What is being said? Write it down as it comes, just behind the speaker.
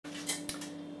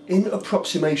In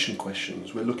approximation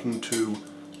questions, we're looking to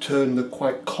turn the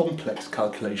quite complex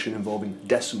calculation involving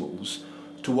decimals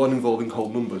to one involving whole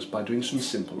numbers by doing some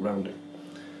simple rounding.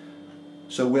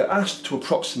 So we're asked to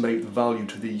approximate the value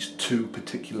to these two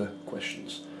particular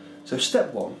questions. So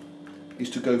step one is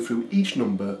to go through each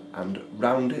number and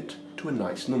round it to a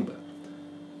nice number.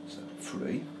 So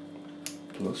 3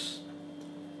 plus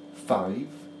 5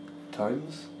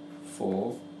 times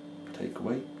 4 take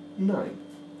away 9.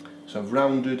 So I've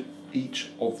rounded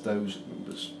each of those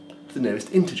numbers to the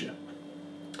nearest integer.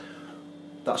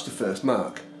 That's the first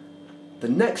mark. The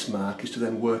next mark is to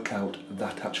then work out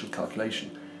that actual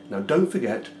calculation. Now don't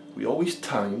forget, we always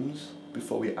times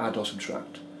before we add or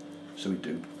subtract. So we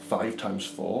do 5 times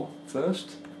 4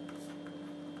 first,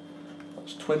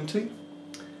 that's 20,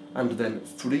 and then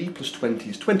 3 plus 20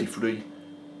 is 23,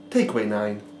 take away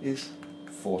 9 is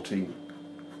 14.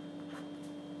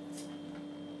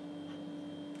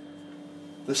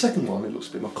 The second one, it looks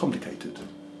a bit more complicated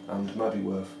and might be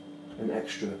worth an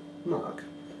extra mark.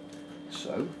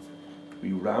 So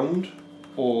we round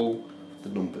all the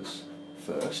numbers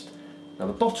first. Now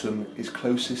the bottom is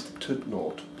closest to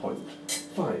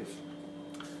 0.5.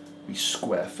 We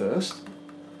square first.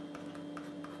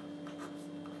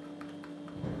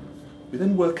 We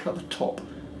then work out the top.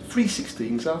 3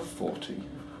 16s are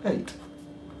 48.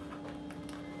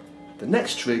 The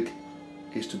next trick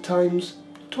is to times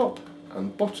top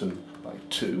and bottom by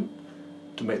 2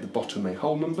 to make the bottom a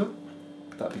whole number.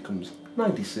 That becomes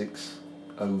 96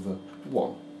 over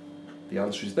 1. The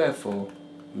answer is therefore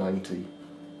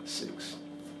 96.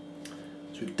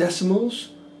 So with decimals,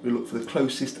 we look for the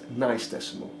closest nice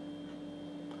decimal.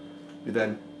 We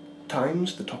then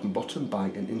times the top and bottom by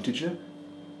an integer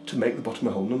to make the bottom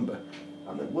a whole number,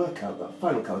 and then work out that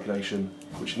final calculation,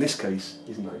 which in this case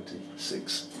is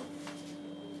 96.